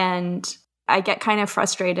 Yeah. And I get kind of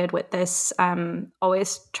frustrated with this,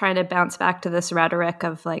 always trying to bounce back to this rhetoric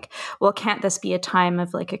of like, well, can't this be a time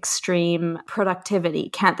of like extreme productivity?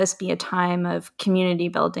 Can't this be a time of community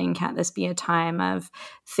building? Can't this be a time of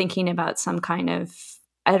thinking about some kind of,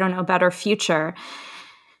 I don't know, better future?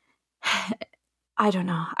 I don't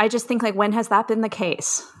know. I just think like, when has that been the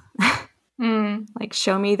case? Like,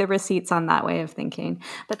 show me the receipts on that way of thinking.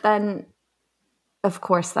 But then, of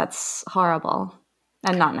course, that's horrible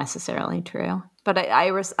and not necessarily true. But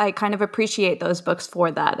I kind of appreciate those books for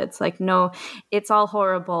that. It's like, no, it's all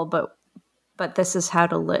horrible, but this is how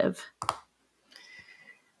to live.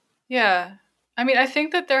 Yeah. I mean, I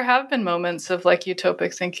think that there have been moments of like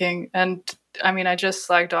utopic thinking. And I mean, I just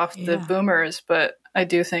slagged off the boomers, but I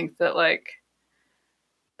do think that like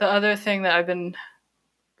the other thing that I've been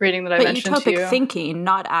reading that I mentioned to you. Utopic thinking,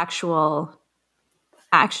 not actual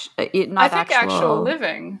action. I think actual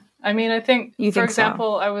living. I mean, I think, for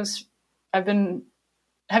example, so?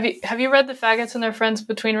 Have you read The Faggots and Their Friends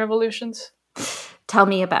Between Revolutions? Tell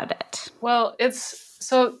me about it. Well,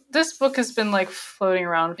 so this book has been like floating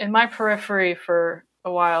around in my periphery for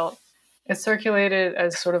a while. It circulated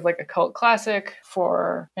as sort of like a cult classic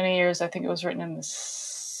for many years. I think it was written in the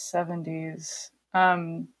 70s.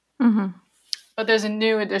 But there's a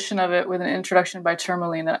new edition of it with an introduction by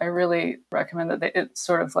Tourmaline that I really recommend. That it's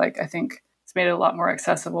sort of like, I think it's made it a lot more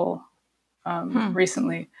accessible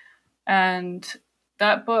recently. And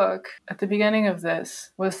that book at the beginning of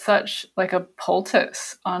this was such like a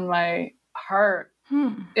poultice on my heart.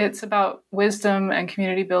 It's about wisdom and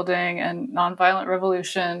community building and nonviolent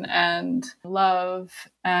revolution and love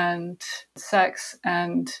and sex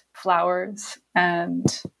and flowers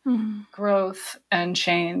and growth and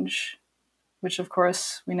change, which of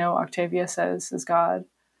course we know Octavia says is God.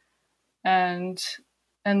 And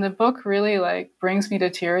the book really like brings me to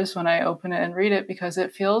tears when I open it and read it, because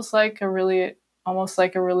it feels like almost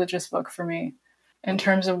like a religious book for me in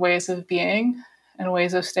terms of ways of being and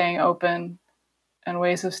ways of staying open and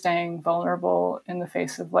ways of staying vulnerable in the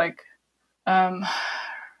face of like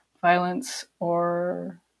violence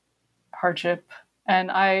or hardship.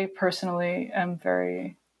 And I personally am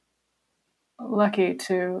very lucky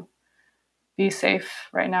to be safe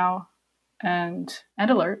right now and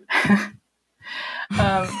alert.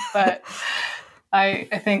 But I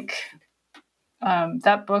think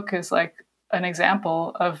that book is like an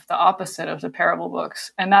example of the opposite of the parable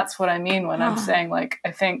books. And that's what I mean when I'm saying like,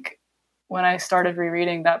 I think when I started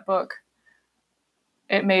rereading that book,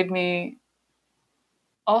 it made me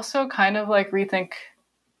also kind of like rethink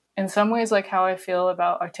in some ways like how I feel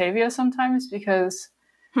about Octavia sometimes, because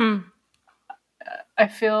I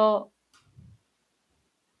feel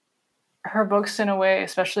her books in a way,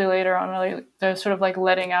 especially later on, really, they're sort of like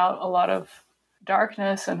letting out a lot of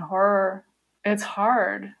darkness and horror. It's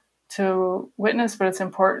hard to witness, but it's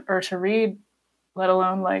important, or to read, let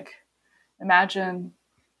alone like imagine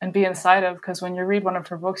and be inside of, because when you read one of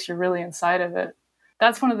her books, you're really inside of it.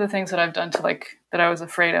 That's one of the things that I've done to like, that I was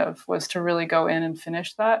afraid of, was to really go in and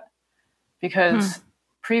finish that, because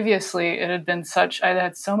previously it had been I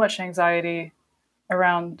had so much anxiety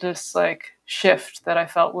around this like shift that I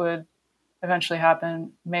felt would eventually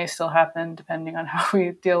happen, may still happen, depending on how we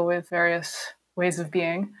deal with various ways of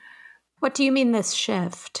being. What do you mean, this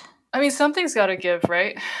shift? I mean, something's got to give,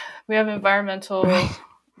 right? We have environmental,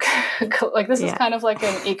 like this is kind of like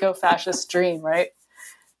an eco-fascist dream, right?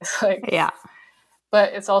 It's like,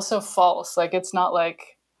 but it's also false. Like, it's not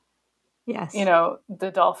like, you know, the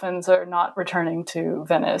dolphins are not returning to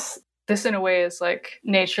Venice. This in a way is like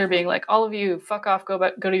nature being like, all of you, fuck off, go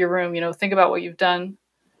to your room, you know, think about what you've done.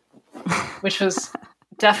 Which was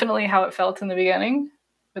definitely how it felt in the beginning,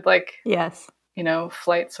 with like, you know,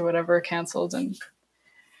 flights or whatever canceled and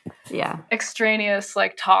extraneous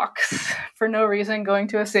like talks for no reason, going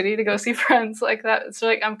to a city to go see friends like that. It's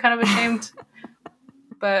like, I'm kind of ashamed,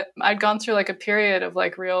 but I'd gone through like a period of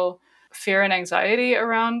like real fear and anxiety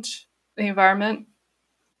around the environment.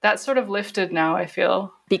 That sort of lifted now, I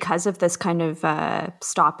feel. Because of this kind of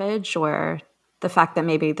stoppage, or the fact that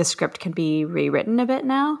maybe the script can be rewritten a bit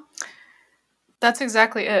now? That's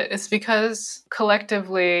exactly it. It's because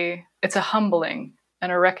collectively it's a humbling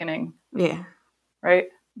and a reckoning. Yeah. Right?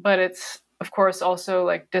 But it's, of course, also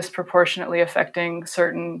like disproportionately affecting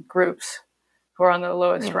certain groups who are on the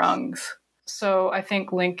lowest rungs. So I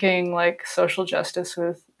think linking like social justice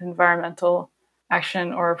with environmental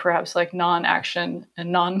action, or perhaps like non-action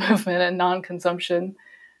and non-movement and non-consumption,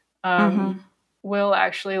 will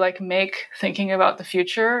actually like make thinking about the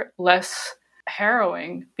future less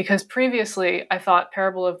harrowing. Because previously I thought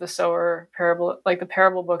Parable of the Sower, the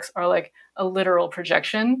parable books are like a literal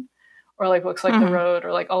projection, or like books like The Road,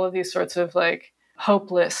 or like all of these sorts of like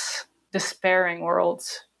hopeless, despairing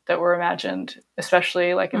worlds that were imagined,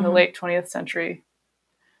 especially like in the late 20th century.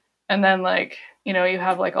 And then like, you know, you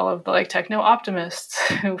have like all of the like techno optimists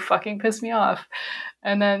who fucking piss me off.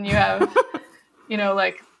 And then you have, you know,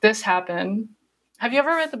 like This Happened. Have you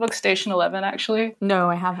ever read the book Station 11, actually? No,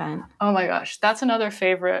 I haven't. Oh my gosh. That's another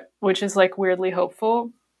favorite, which is like weirdly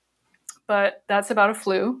hopeful. But that's about a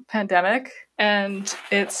flu pandemic. And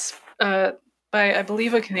it's by, I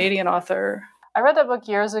believe, a Canadian author. I read that book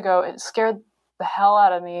years ago. It scared the hell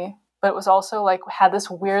out of me. But it was also like had this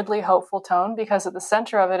weirdly hopeful tone because at the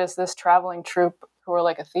center of it is this traveling troupe who are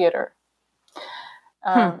like a theater.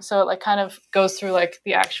 So it like kind of goes through like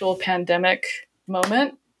the actual pandemic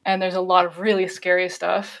moment, and there's a lot of really scary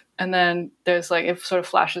stuff. And then there's like, it sort of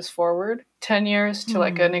flashes forward 10 years to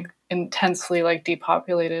like an intensely like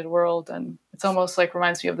depopulated world. And it's almost like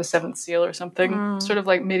reminds me of The Seventh Seal or something, sort of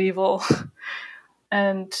like medieval.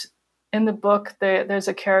 And in the book, there's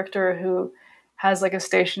a character who has like a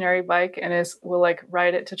stationary bike and will like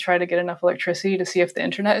ride it to try to get enough electricity to see if the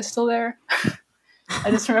internet is still there. I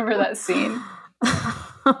just remember that scene.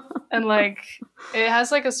 And like it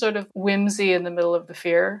has like a sort of whimsy in the middle of the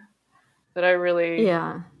fear that I really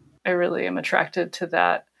am attracted to.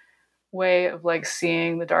 That way of like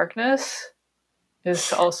seeing the darkness is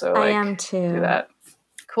to also like I am too. do that.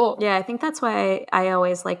 Cool. Yeah, I think that's why I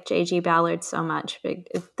always like J.G. Ballard so much.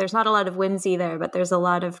 There's not a lot of whimsy there, but there's a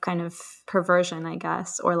lot of kind of perversion, I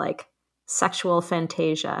guess, or like sexual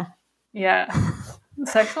fantasia. Yeah.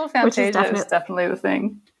 Sexual fantasia is definitely the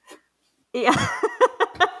thing. Yeah.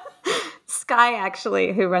 Sky,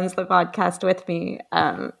 actually, who runs the podcast with me,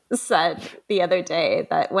 said the other day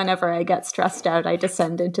that whenever I get stressed out, I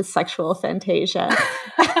descend into sexual fantasia.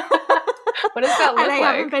 What does that look like?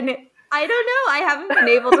 I don't know. I haven't been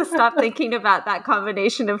able to stop thinking about that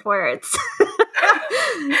combination of words.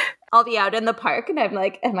 I'll be out in the park and I'm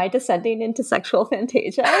like, am I descending into sexual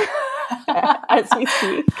fantasia as we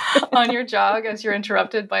speak? On your jog as you're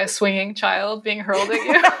interrupted by a swinging child being hurled at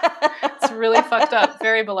you. It's really fucked up.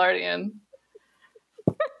 Very Ballardian.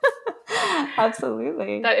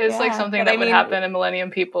 Absolutely. That is like something that would happen in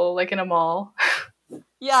Millennium People, like in a mall.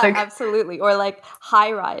 Yeah, like, absolutely. Or like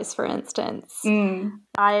high rise, for instance.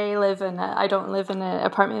 I don't live in an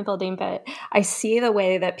apartment building, but I see the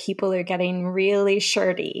way that people are getting really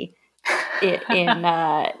shirty in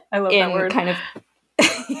I love that word. Kind of,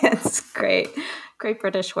 it's great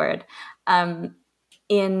British word. In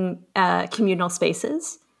communal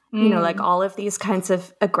spaces, you know, like all of these kinds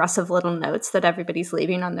of aggressive little notes that everybody's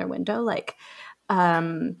leaving on their window, like,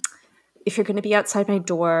 if you're going to be outside my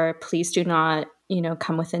door, please do not, you know,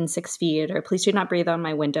 come within 6 feet, or please do not breathe on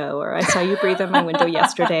my window, or I saw you breathe on my window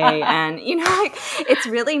yesterday. And, you know, like it's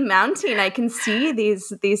really mounting. I can see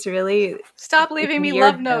these really stop leaving me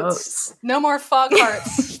love notes. No more fog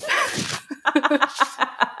hearts.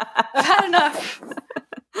 I've had enough.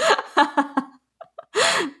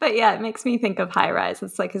 But yeah, it makes me think of high rise.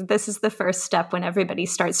 It's like, this is the first step when everybody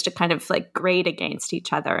starts to kind of like grade against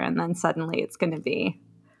each other. And then suddenly it's going to be,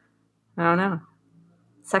 I don't know,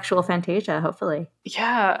 sexual fantasia, hopefully.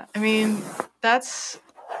 Yeah. I mean, that's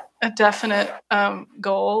a definite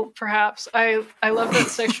goal, perhaps. I love that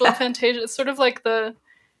sexual fantasia. It's sort of like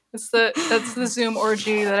that's the Zoom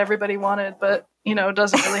orgy that everybody wanted, but, you know,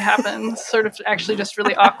 doesn't really happen. It's sort of actually just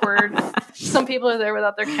really awkward. Some people are there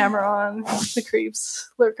without their camera on. The creeps,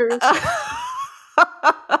 lurkers.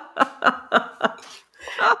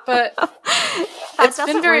 But that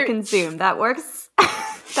doesn't work in Zoom. That works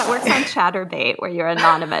on Chatterbait where you're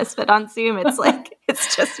anonymous, but on Zoom it's like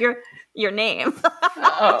it's just your name.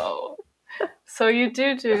 Oh, so you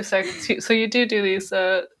do these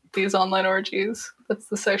online orgies. That's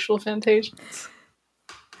the sexual fantasias.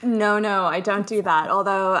 No, I don't do that.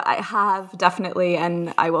 Although I have definitely,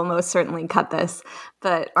 and I will most certainly cut this,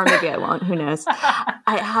 or maybe I won't. Who knows?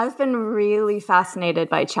 I have been really fascinated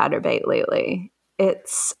by Chatterbait lately.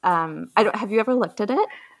 It's have you ever looked at it?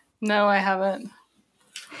 No, I haven't.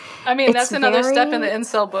 I mean, that's another step in the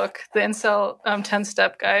incel book, the incel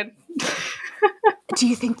 10-step guide. Do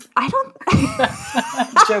you think I don't?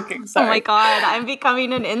 I'm joking. Sorry. Oh my God, I'm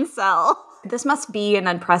becoming an incel. This must be an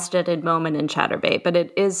unprecedented moment in Chatterbait, but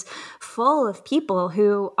it is full of people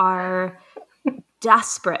who are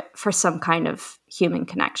desperate for some kind of human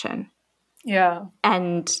connection. Yeah.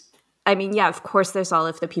 And I mean, yeah, of course, there's all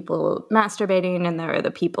of the people masturbating, and there are the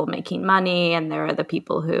people making money, and there are the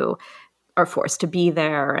people who are forced to be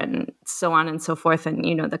there, and so on and so forth. And,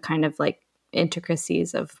 you know, the kind of like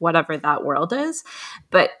intricacies of whatever that world is.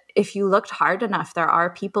 But if you looked hard enough, there are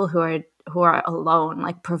people who are alone,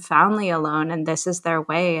 like profoundly alone, and this is their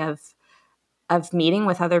way of of meeting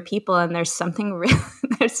with other people, and there's something really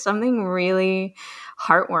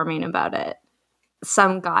heartwarming about it.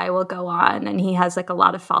 Some guy will go on and he has like a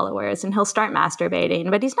lot of followers and he'll start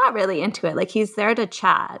masturbating, but he's not really into it. Like, he's there to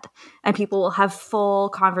chat, and people will have full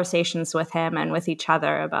conversations with him and with each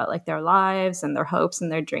other about like their lives and their hopes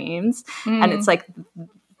and their dreams. And it's like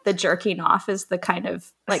the jerking off is the kind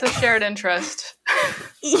of like it's a shared interest.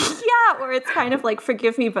 Yeah, or it's kind of like,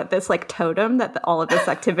 forgive me, but this like totem that all of this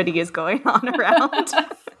activity is going on around.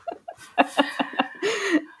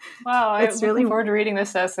 Wow, I'm looking forward to reading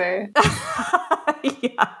this essay.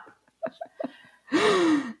 Yeah.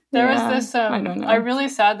 There was this, I'm really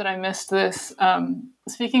sad that I missed this.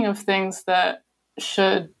 Speaking of things that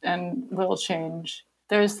should and will change,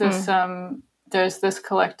 there's this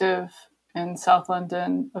collective in South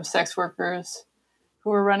London of sex workers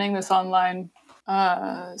who are running this online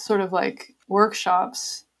sort of like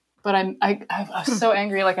workshops, but I was so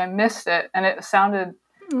angry, like I missed it, and it sounded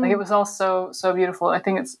like it was all so beautiful. I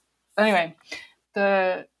think it's, anyway,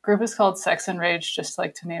 the group is called Sex and Rage, just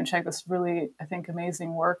like to name check this really, I think,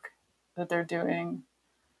 amazing work that they're doing.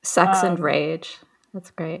 Sex and Rage.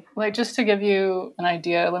 That's great. Like, just to give you an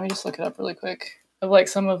idea, let me just look it up really quick, of like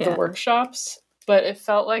some of the workshops, but it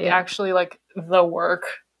felt like actually like the work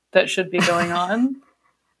that should be going on.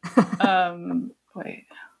 Wait,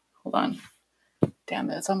 hold on. Damn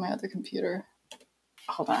it, it's on my other computer.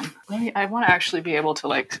 Hold on. I want to actually be able to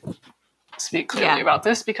like speak clearly about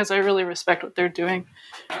this because I really respect what they're doing.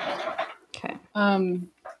 Okay.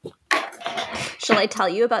 Shall I tell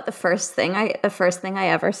you about the first thing I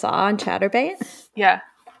ever saw on Chatterbait? Yeah.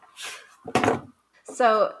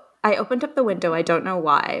 So I opened up the window. I don't know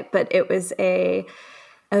why, but it was a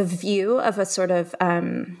view of a sort of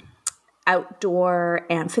outdoor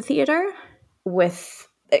amphitheater with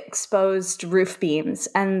exposed roof beams,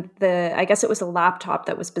 and I guess it was a laptop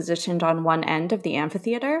that was positioned on one end of the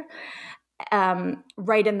amphitheater,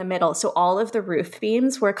 right in the middle. So all of the roof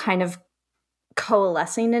beams were kind of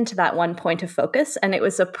coalescing into that one point of focus, and it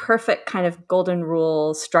was a perfect kind of golden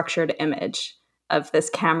rule structured image of this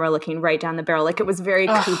camera looking right down the barrel. Like, it was very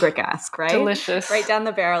Kubrick-esque, right? Delicious. Right down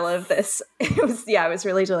the barrel of this. It was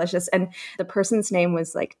really delicious. And the person's name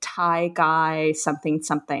was like Thai guy something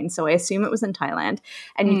something. So I assume it was in Thailand.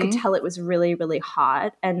 And you could tell it was really, really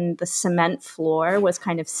hot. And the cement floor was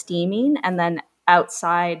kind of steaming. And then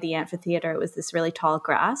outside the amphitheater, it was this really tall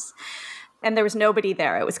grass. And there was nobody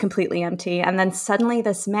there. It was completely empty. And then suddenly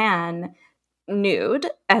this man, nude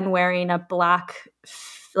and wearing a black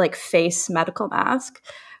like face medical mask,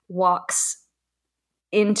 walks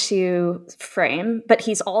into frame, but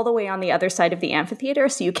he's all the way on the other side of the amphitheater,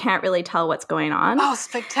 so you can't really tell what's going on. Oh,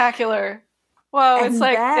 spectacular. Whoa, it's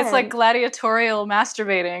like gladiatorial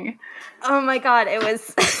masturbating. Oh my god, it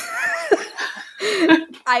was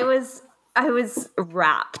I was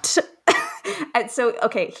rapt. And so,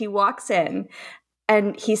 okay, he walks in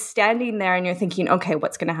and he's standing there and you're thinking, okay,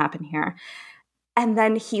 what's going to happen here? And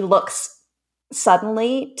then he looks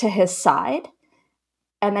suddenly to his side,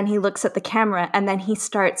 and then he looks at the camera, and then he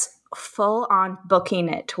starts full on booking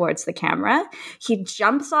it towards the camera. He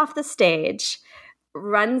jumps off the stage,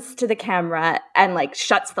 runs to the camera, and like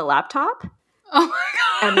shuts the laptop. Oh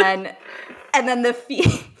my god. And then the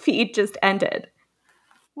feed just ended.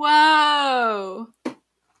 Whoa.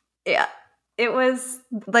 Yeah. It was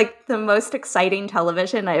like the most exciting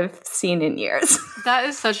television I've seen in years. That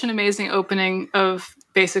is such an amazing opening of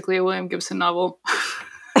basically a William Gibson novel.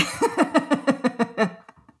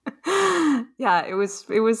 Yeah, it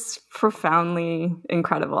was profoundly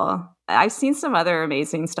incredible. I've seen some other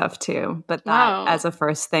amazing stuff too, but that as a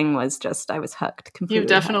first thing was just, I was hooked completely. You've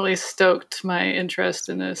definitely stoked my interest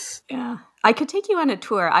in this. Yeah. I could take you on a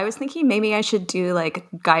tour. I was thinking maybe I should do like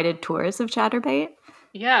guided tours of Chatterbait.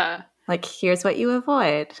 Yeah. Like, here's what you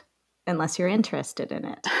avoid, unless you're interested in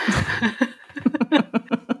it.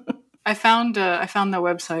 I found the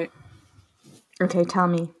website. Okay, tell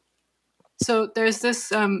me. So there's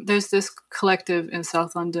this collective in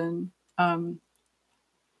South London.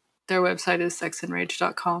 Their website is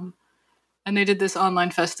sexandrage.com, and they did this online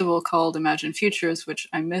festival called Imagine Futures, which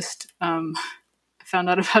I missed. I found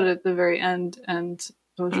out about it at the very end, and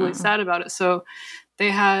I was really sad about it. So they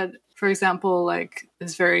had, for example, like,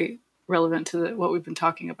 is very relevant to what we've been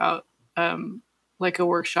talking about, like a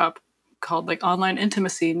workshop called like Online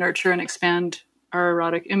Intimacy, Nurture and Expand Our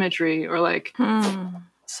Erotic Imagery, or like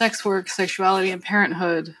sex work, sexuality, and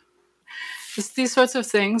parenthood. Just these sorts of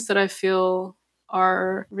things that I feel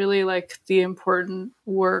are really like the important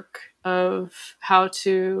work of how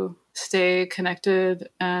to stay connected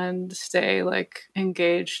and stay like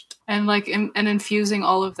engaged, and like and infusing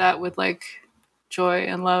all of that with like joy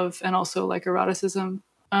and love, and also like eroticism.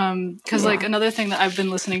 Because like another thing that I've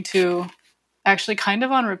been listening to actually kind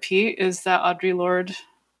of on repeat is that Audre Lorde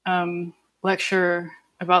lecture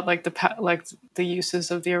about like the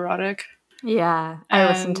uses of the erotic. Yeah, I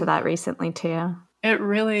listened to that recently too. It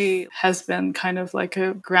really has been kind of like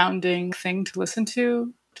a grounding thing to listen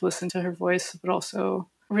to her voice, but also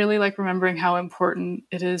really like remembering how important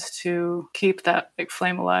it is to keep that like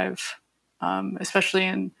flame alive,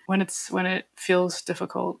 especially when it feels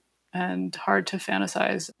difficult and hard to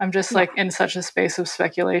fantasize. I'm just like in such a space of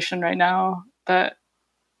speculation right now that,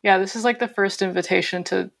 this is like the first invitation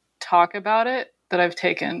to talk about it that I've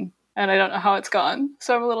taken, and I don't know how it's gone,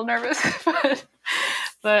 so I'm a little nervous.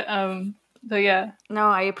 but yeah. No,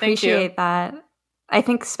 I appreciate that. I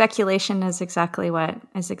think speculation is exactly what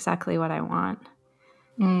I want.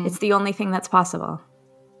 It's the only thing that's possible.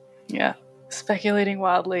 Yeah, speculating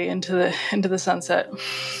wildly into the sunset.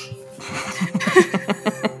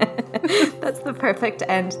 That's the perfect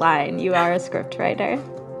end line. You are a scriptwriter.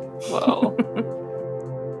 Whoa.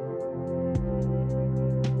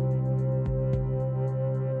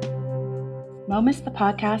 Momus the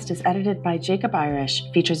podcast is edited by Jacob Irish,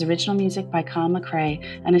 features original music by Kyle McRae,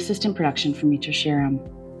 and assistant production from Mitra Shiram.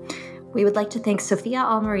 We would like to thank Sophia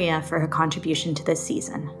Almaria for her contribution to this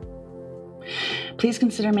season. Please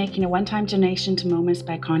consider making a one-time donation to Momus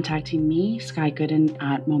by contacting me, Sky Gooden,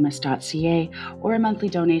 at momus.ca, or a monthly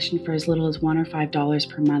donation for as little as $1 or $5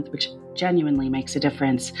 per month, which genuinely makes a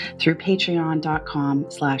difference, through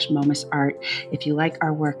patreon.com/momusart. If you like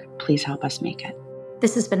our work, please help us make it.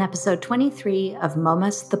 This has been episode 23 of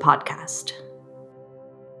Momus the Podcast.